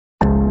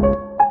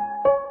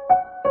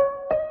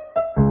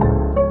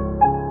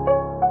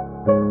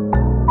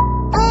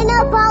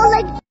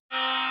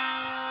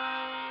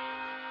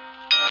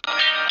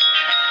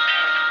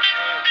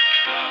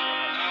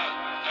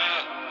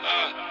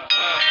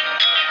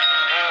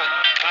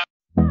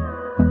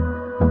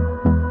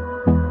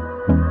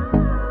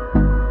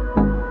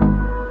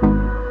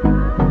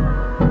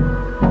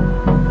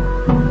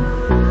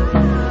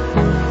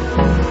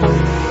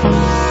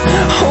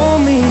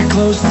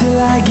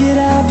I get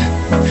up,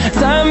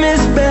 time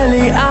is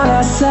barely on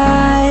our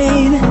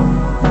side.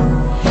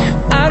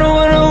 I don't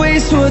wanna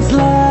waste what's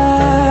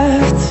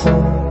left.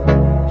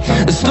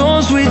 The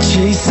storms we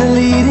chase are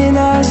leading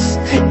us,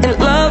 and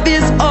love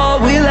is all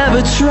we'll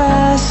ever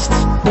trust.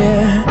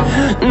 Yeah,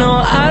 no,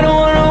 I don't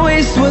wanna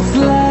waste what's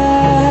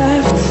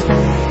left.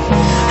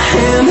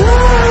 And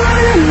on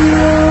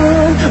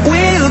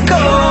we'll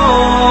go,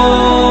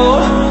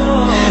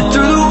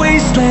 through the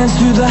wastelands,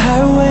 through the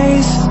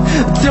highways,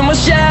 till my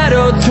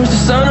shadow turns to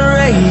sun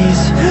rays.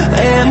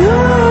 And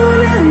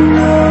on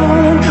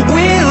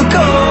we'll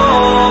go,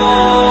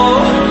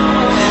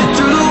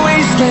 through the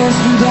wastelands,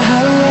 through the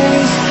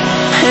highways,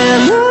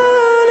 and on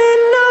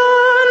we'll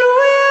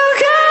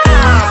go.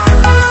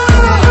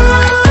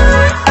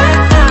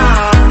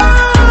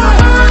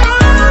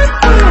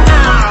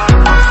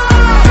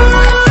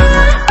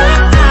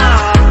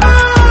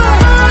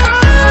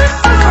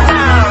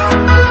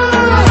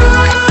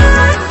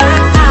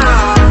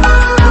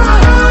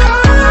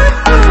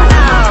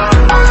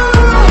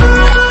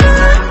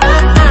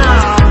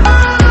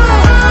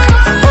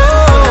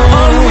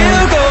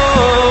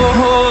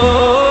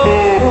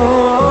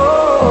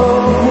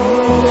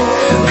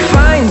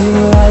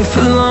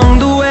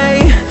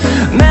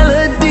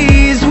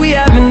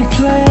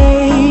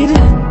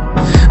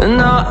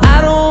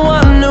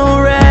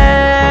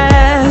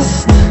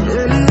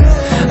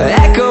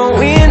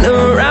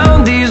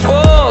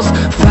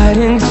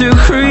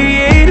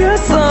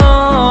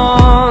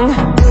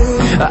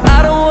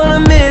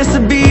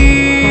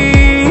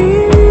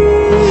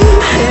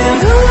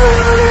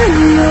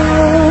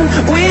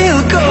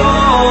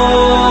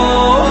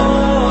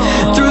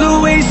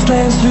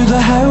 Through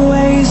the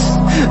highways,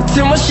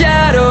 till my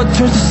shadow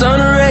turns to sun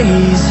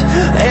rays.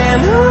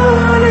 And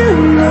on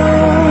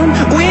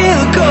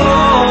we'll go,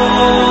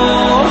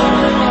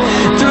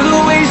 through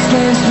the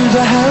wastelands, through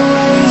the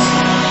highways,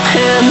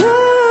 and on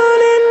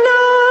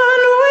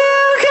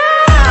we'll go.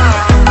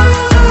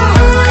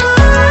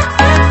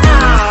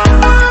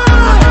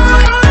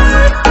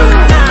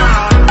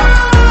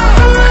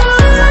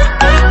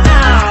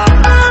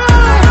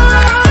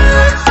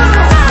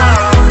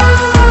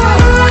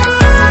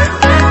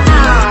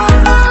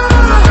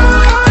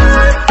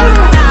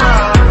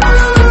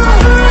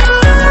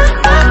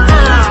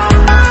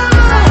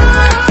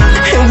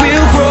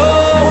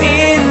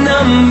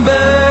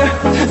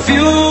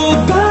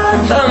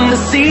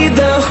 See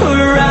the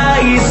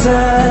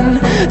horizon,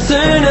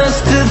 turn us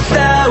to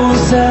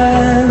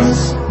thousands,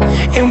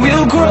 and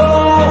we'll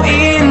grow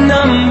in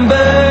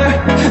number,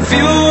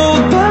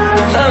 fueled by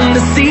them.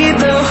 To see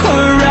the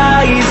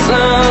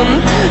horizon,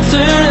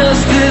 turn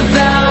us to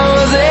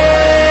thousands,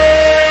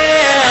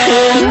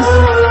 and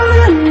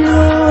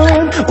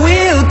on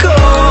we'll go,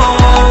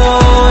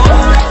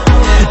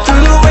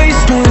 through the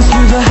wastelands,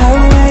 through the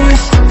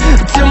highways,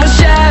 till my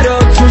shadow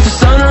turns to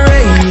sun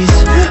rays.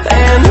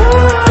 And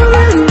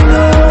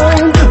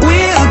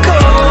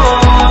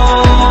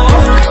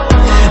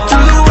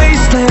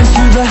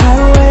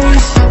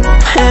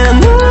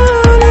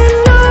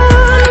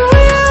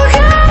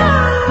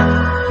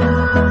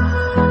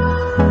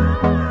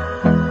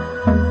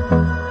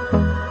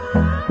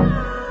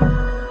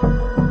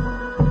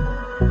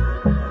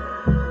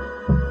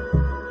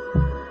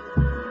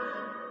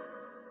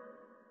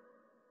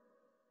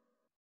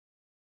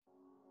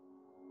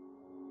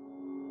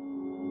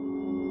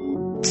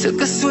took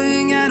a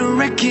swing at a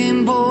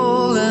wrecking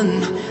ball,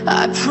 and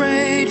I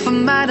prayed for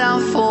my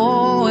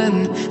downfall,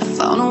 and I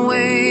found a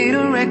way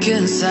to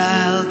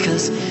reconcile,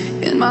 'cause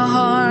in my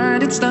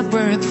heart it's not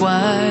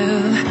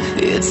worthwhile.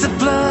 It's a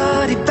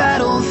bloody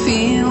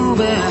battlefield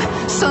where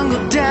some go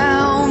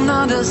down,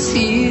 others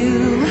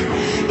heal.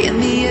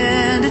 In the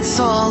end it's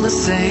all the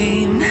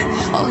same,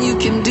 all you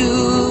can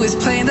do is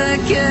play the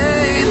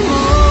game.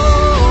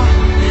 Oh,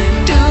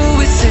 do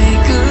we say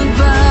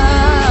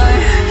goodbye?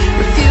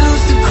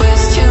 Refuse to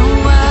question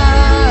why.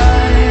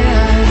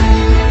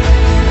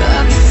 I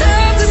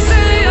deserve to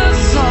say I'm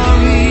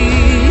sorry,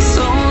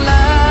 so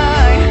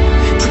lie,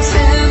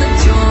 pretend that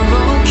you're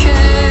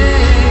okay,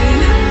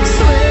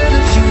 swear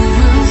that you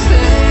will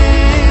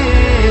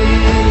stay,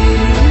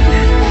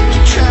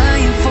 keep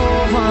trying for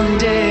one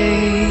day.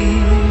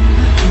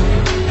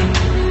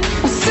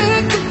 I'm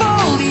sick of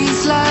all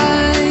these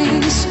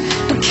lies,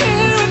 don't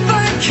care if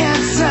I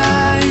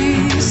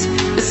capsize.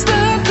 There's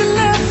nothing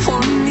left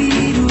for me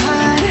to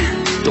hide,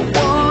 don't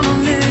wanna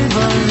live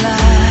a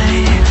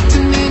lie.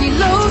 Too many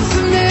lows,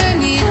 too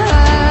many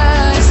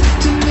highs,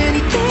 too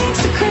many things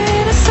to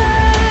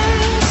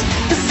criticize,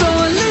 and so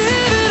I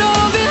leave it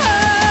all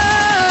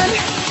behind.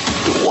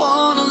 Don't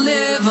wanna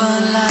live a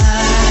lie.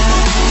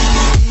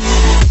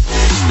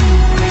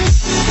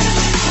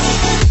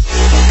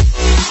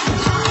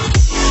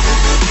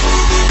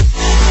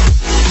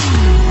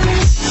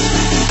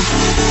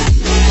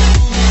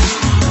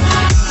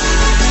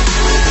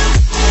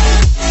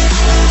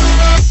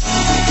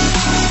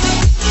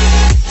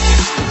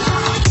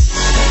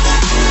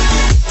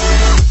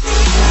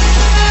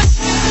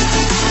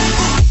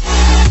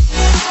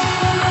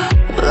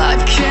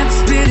 Life kept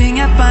spitting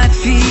at my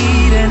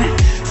feet, and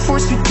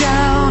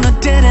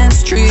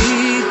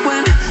street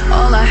when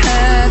all I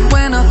had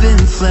went up in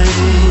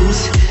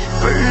flames,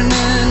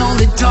 burning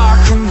only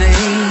dark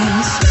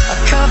remains. I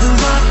cover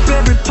up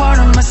every part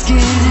of my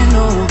skin,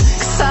 oh,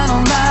 'cause I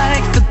don't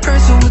like the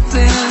person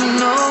within,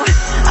 no.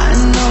 I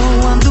know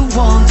I'm the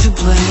one to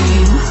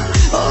blame.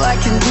 All I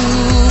can do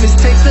is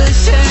take the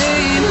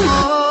shame.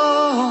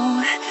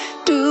 Oh,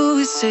 do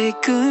we say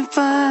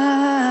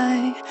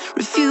goodbye?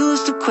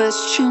 Refuse to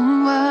question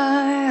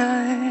why.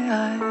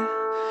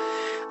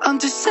 I'm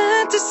too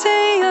sad to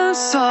say I'm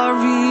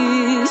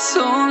sorry,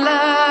 so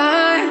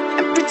lie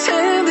and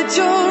pretend that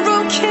you're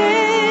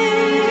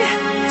okay.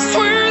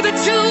 Swear that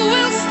you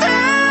will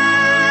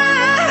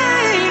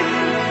stay.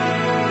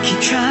 Keep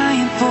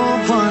trying for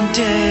one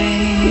day.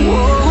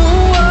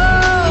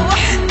 Whoa,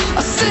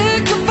 I'm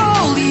sick of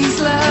all these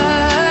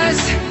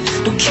lies.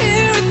 Don't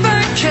care if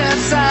I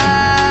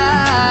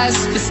capsize.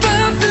 There's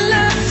nothing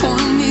left for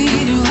me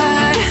to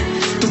hide.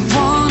 Don't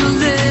wanna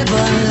live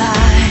a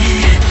lie.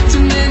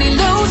 Too many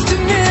lows,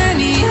 too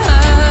many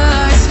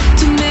highs,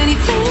 too many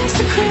things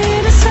to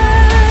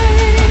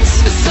criticize.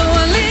 So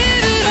I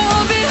leave it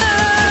all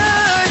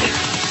behind.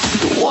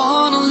 Don't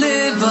wanna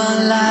live a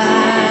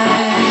lie.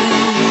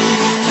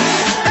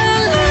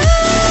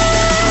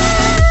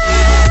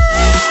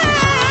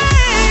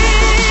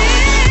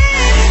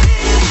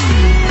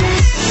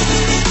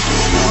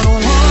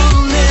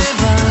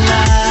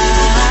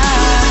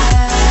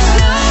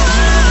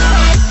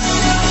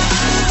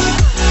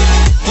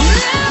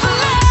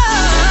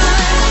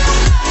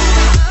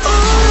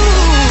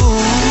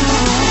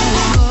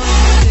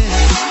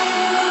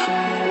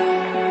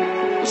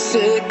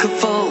 Sick of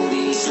all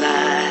these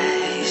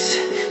lies.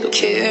 Don't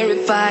care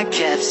if I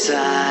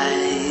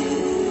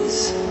capsize.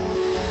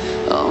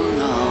 Oh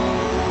no.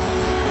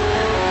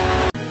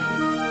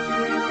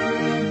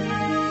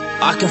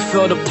 I can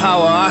feel the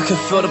power, I can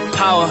feel the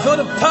power. Feel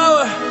the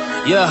power.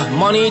 Yeah,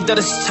 money that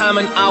is time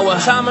and hour.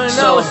 Time and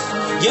hour.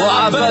 Yeah,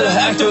 well, I better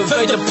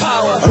activate the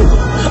power.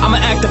 I'ma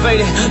activate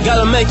it,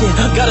 gotta make it,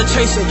 gotta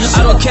chase it.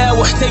 I don't care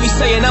what they be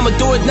saying, I'ma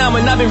do it now.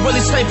 And I've been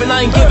really saving,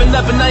 I ain't giving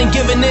up and I ain't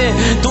giving in.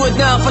 Do it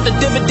now for the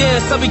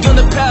dividends, I'll be on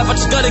the path, I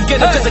just gotta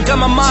get it. Cause I got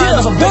my mind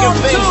on some bigger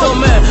things. So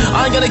man,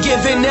 I ain't gonna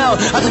give in now,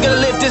 I just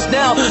gotta live this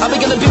now. I be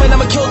gonna be when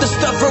I'ma kill this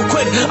stuff real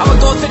quick. I'ma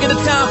go take it to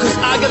town, cause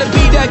I gotta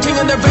be that king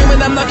in the ring.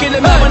 When I'm knocking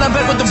it out, when I'm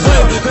back with the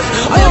real. Cause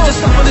I am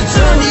just up on the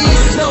journey,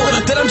 you know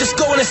that I'm just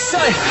going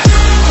insane.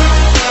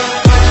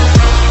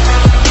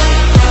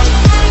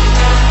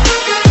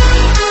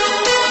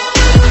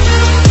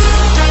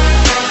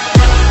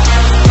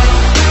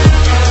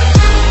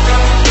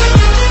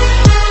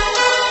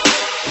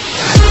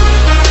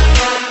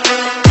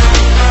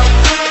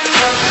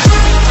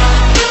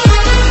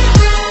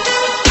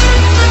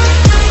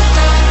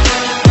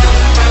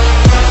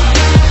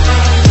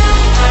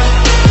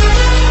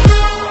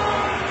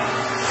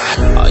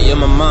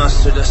 I'm a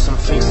monster, there's some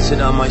things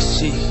that I might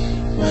see.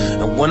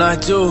 And when I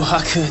do,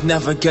 I could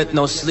never get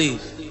no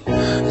sleep.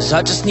 Cause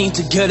I just need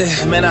to get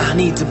it, man, I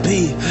need to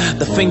be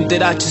the thing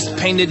that I just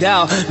painted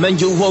out, man,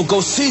 you won't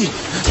go see.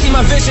 See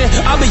my vision,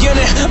 I'll be in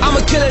it, I'ma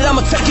kill it,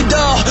 I'ma take it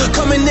all.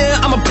 Coming in,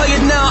 I'ma play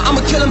it now,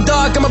 I'ma kill him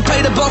dog, I'ma play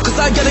the ball. Cause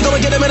I gotta go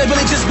and get it, man, I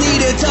really just need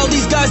it. Tell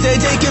these guys that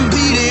they can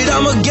beat it,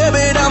 I'ma give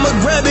it, I'ma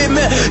grab it,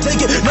 man. Take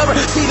it, never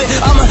receive it,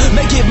 I'ma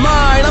make it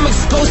mine. I'm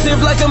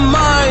explosive like a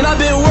mine, I've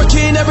been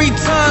working every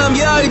time.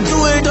 Yeah, I do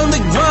it on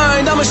the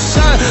grind, I'ma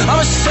shine,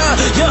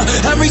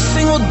 yeah, every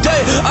single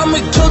day. I'ma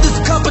kill this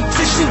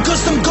competition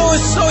cause I'm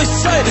going so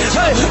insane.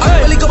 Hey,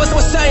 I really go by so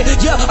insane.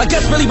 Yeah, I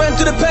guess really went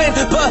through the pain,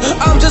 but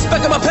I'm just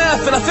back on my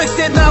path and I fixed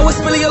it, now it's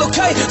really all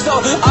okay. So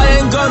I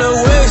ain't gonna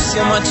waste,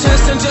 yeah, my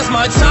chance and just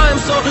my time.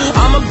 So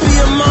I'ma be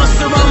a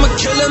monster, I'ma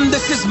kill him,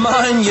 this is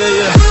mine, yeah,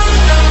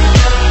 yeah.